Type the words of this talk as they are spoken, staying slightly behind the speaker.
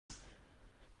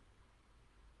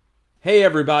Hey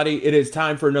everybody, it is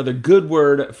time for another good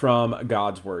word from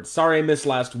God's Word. Sorry I missed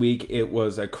last week. It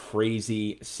was a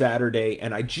crazy Saturday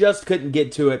and I just couldn't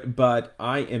get to it, but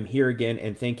I am here again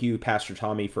and thank you, Pastor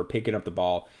Tommy, for picking up the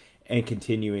ball and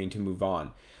continuing to move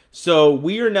on. So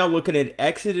we are now looking at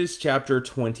Exodus chapter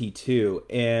 22,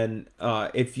 and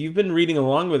if you've been reading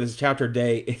along with this chapter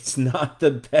day, it's not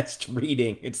the best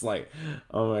reading. It's like,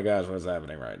 oh my gosh, what's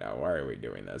happening right now? Why are we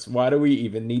doing this? Why do we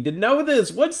even need to know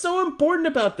this? What's so important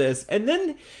about this? And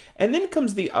then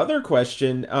comes the other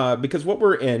question, because what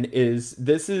we're in is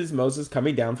this is Moses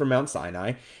coming down from Mount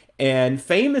Sinai. And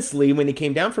famously, when he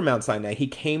came down from Mount Sinai, he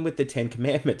came with the Ten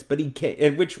Commandments, but he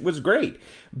came, which was great.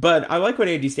 But I like what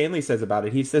Andy Stanley says about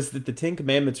it. He says that the Ten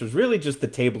Commandments was really just the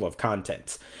table of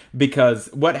contents,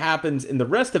 because what happens in the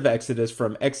rest of Exodus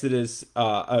from chapter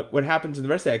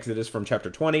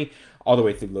 20 all the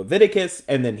way through Leviticus,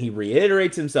 and then he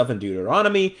reiterates himself in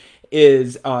Deuteronomy,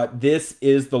 is this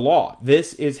is the law.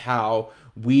 This is how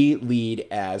we lead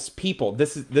as people.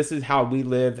 This is how we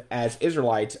live as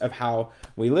Israelites, of how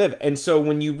we live. And so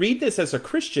when you read this as a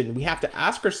Christian, we have to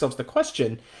ask ourselves the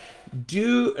question,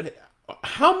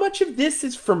 how much of this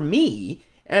is for me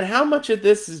and how much of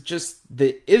this is just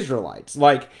the Israelites?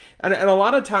 And a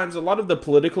lot of times, a lot of the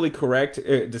politically correct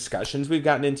discussions we've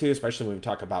gotten into, especially when we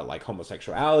talk about like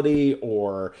homosexuality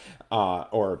or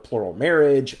plural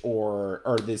marriage or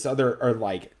this other, or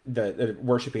like the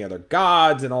worshiping other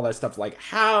gods and all that stuff,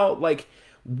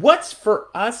 what's for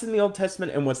us in the Old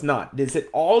Testament and what's not? Is it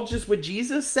all just what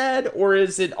Jesus said, or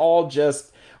is it all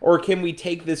just, or can we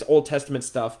take this Old Testament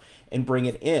stuff and bring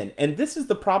it in? And this is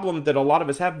the problem that a lot of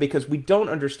us have, because we don't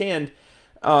understand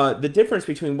the difference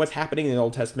between what's happening in the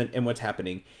Old Testament and what's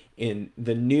happening in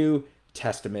the New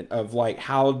Testament, of like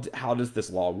how does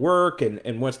this law work,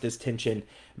 and what's this tension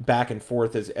back and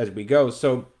forth as we go.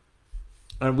 So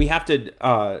we have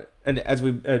to and as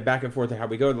we back and forth and how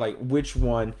we go, like which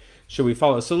one should we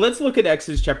follow? So let's look at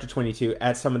Exodus chapter 22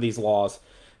 at some of these laws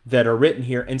that are written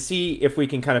here and see if we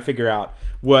can kind of figure out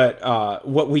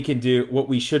what we can do, what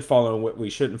we should follow and what we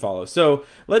shouldn't follow. So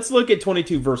let's look at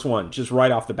 22 verse 1, just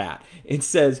right off the bat. It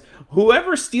says,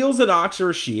 whoever steals an ox or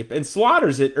a sheep and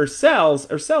slaughters it or sells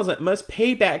it must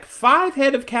pay back 5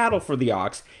 head of cattle for the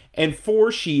ox and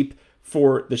 4 sheep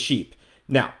for the sheep.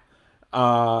 Now,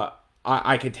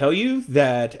 I can tell you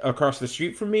that across the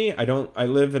street from me, I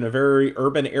live in a very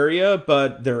urban area,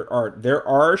 but there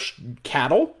are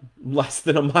cattle less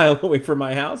than a mile away from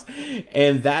my house,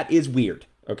 and that is weird.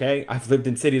 Okay, I've lived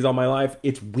in cities all my life.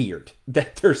 It's weird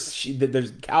that there's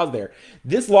cows there.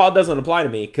 This law doesn't apply to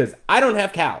me because I don't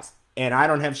have cows and I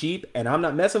don't have sheep, and I'm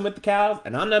not messing with the cows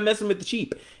and I'm not messing with the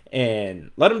sheep.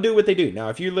 And let them do what they do. Now,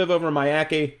 if you live over in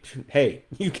Miyake, hey,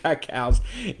 you got cows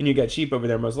and you got sheep over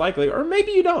there most likely, or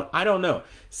maybe you don't. I don't know.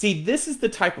 See, this is the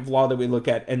type of law that we look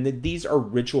at, and these are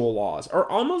ritual laws, or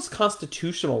almost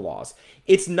constitutional laws.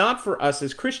 It's not for us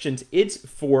as Christians. It's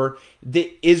for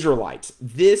the Israelites.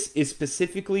 This is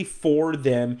specifically for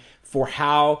them, for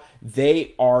how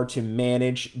they are to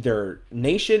manage their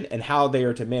nation and how they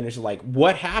are to manage, like,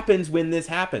 what happens when this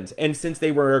happens. And since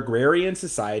they were agrarian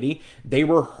society, they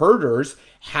were herders.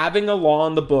 Having a law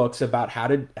in the books about how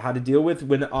to deal with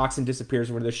when the oxen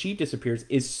disappears, when the sheep disappears,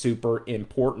 is super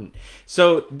important.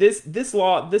 So this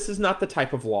law, this is not the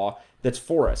type of law that's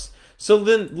for us. So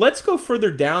then let's go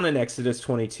further down in Exodus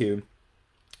 22.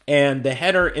 And the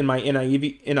header in my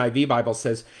NIV Bible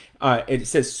says, it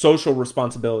says social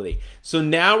responsibility. So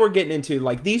now we're getting into,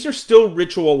 like, these are still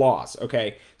ritual laws,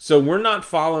 okay? So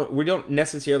we don't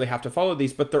necessarily have to follow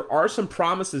these, but there are some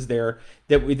promises there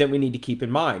that we need to keep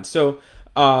in mind. So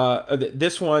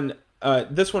this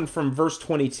one from verse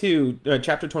 22,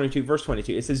 chapter 22, verse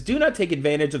 22, it says, do not take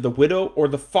advantage of the widow or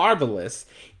the fatherless.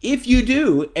 If you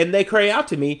do, and they cry out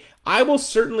to me, I will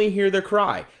certainly hear their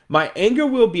cry. My anger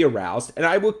will be aroused, and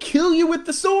I will kill you with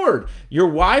the sword. Your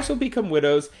wives will become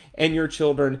widows, and your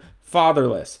children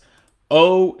fatherless.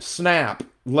 Oh, snap.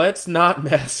 Let's not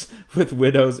mess with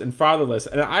widows and fatherless.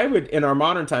 And I would, in our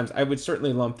modern times, I would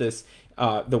certainly lump this,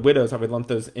 the widows, I would lump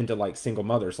those into like single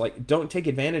mothers. Like, don't take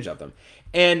advantage of them.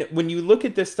 And when you look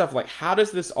at this stuff, like, how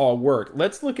does this all work?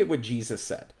 Let's look at what Jesus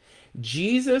said.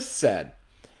 Jesus said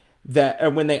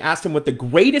that when they asked him what the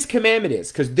greatest commandment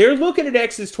is, because they're looking at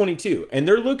Exodus 22 and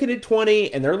they're looking at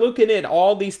 20 and they're looking at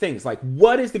all these things, like,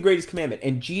 what is the greatest commandment?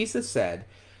 And Jesus said,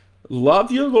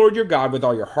 love your Lord your God with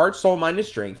all your heart, soul, mind, and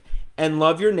strength, and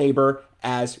love your neighbor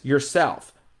as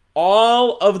yourself.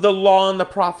 All of the law and the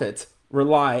prophets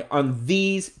rely on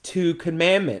these two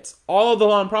commandments. All of the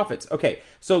law and prophets. Okay,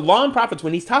 so law and prophets,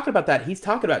 when he's talking about that, he's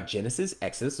talking about Genesis,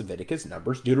 Exodus, Leviticus,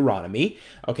 Numbers, Deuteronomy,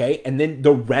 okay, and then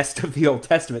the rest of the Old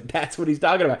Testament. That's what he's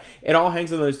talking about. It all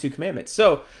hangs on those two commandments.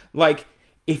 So, like,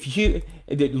 if you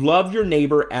love your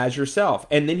neighbor as yourself,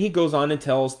 and then he goes on and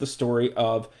tells the story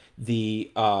of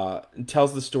the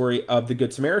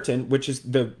Good Samaritan, which is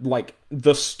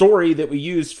the story that we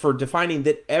use for defining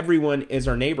that everyone is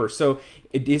our neighbor. So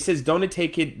it says, don't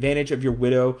take advantage of your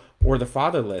widow or the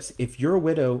fatherless. If you're a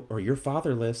widow or you're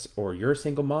fatherless or you're a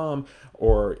single mom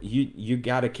or you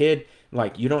got a kid,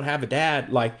 like you don't have a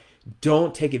dad, like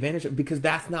don't take advantage of it, because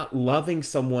that's not loving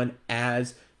someone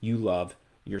as you love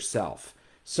yourself.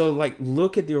 So like,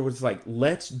 look at there was like,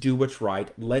 let's do what's right.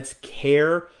 Let's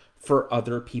care for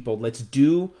other people. Let's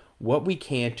do what we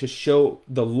can to show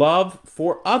the love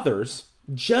for others,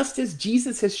 just as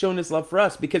Jesus has shown his love for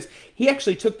us, because he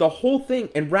actually took the whole thing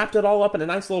and wrapped it all up in a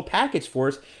nice little package for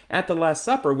us at the Last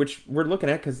Supper, which we're looking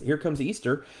at because here comes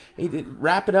Easter. He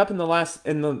wrapped it up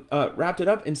wrapped it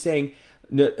up in saying,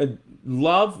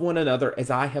 love one another as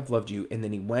I have loved you. And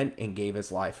then he went and gave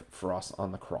his life for us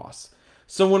on the cross.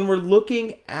 So when we're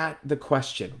looking at the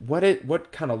question,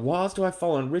 what kind of laws do I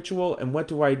follow in ritual, and what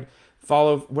do I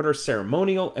follow, what are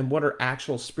ceremonial, and what are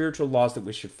actual spiritual laws that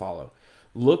we should follow?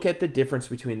 Look at the difference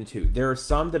between the two. There are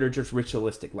some that are just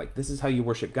ritualistic, like this is how you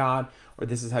worship God, or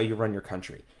this is how you run your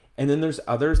country. And then there's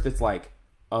others that's like,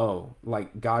 oh,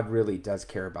 like God really does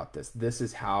care about this. This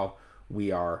is how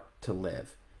we are to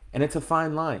live. And it's a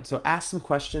fine line. So ask some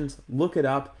questions, look it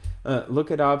up,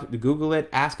 Google it,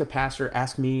 ask a pastor,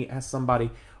 ask me, ask somebody,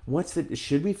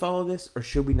 should we follow this or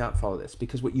should we not follow this?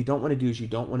 Because what you don't want to do is you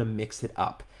don't want to mix it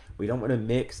up. We don't want to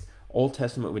mix Old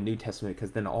Testament with New Testament,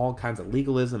 because then all kinds of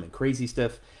legalism and crazy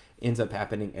stuff ends up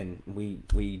happening and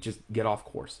we just get off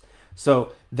course.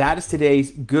 So that is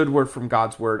today's good word from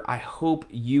God's word. I hope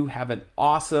you have an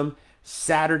awesome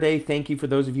Saturday. Thank you for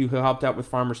those of you who helped out with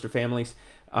Farmers to Families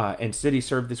and City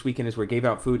Serve this weekend as we gave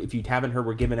out food. If you haven't heard,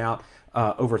 we're giving out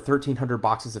over 1,300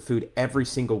 boxes of food every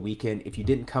single weekend. If you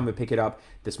didn't come and pick it up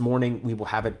this morning, we will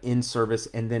have it in service.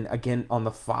 And then again, on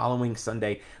the following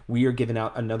Sunday, we are giving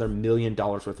out another $1 million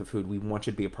worth of food. We want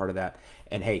you to be a part of that.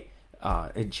 And hey,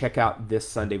 and check out this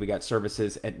Sunday. We got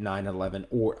services at 9/11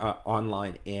 or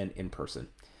online and in person.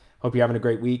 Hope you're having a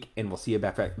great week, and we'll see you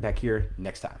back here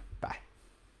next time.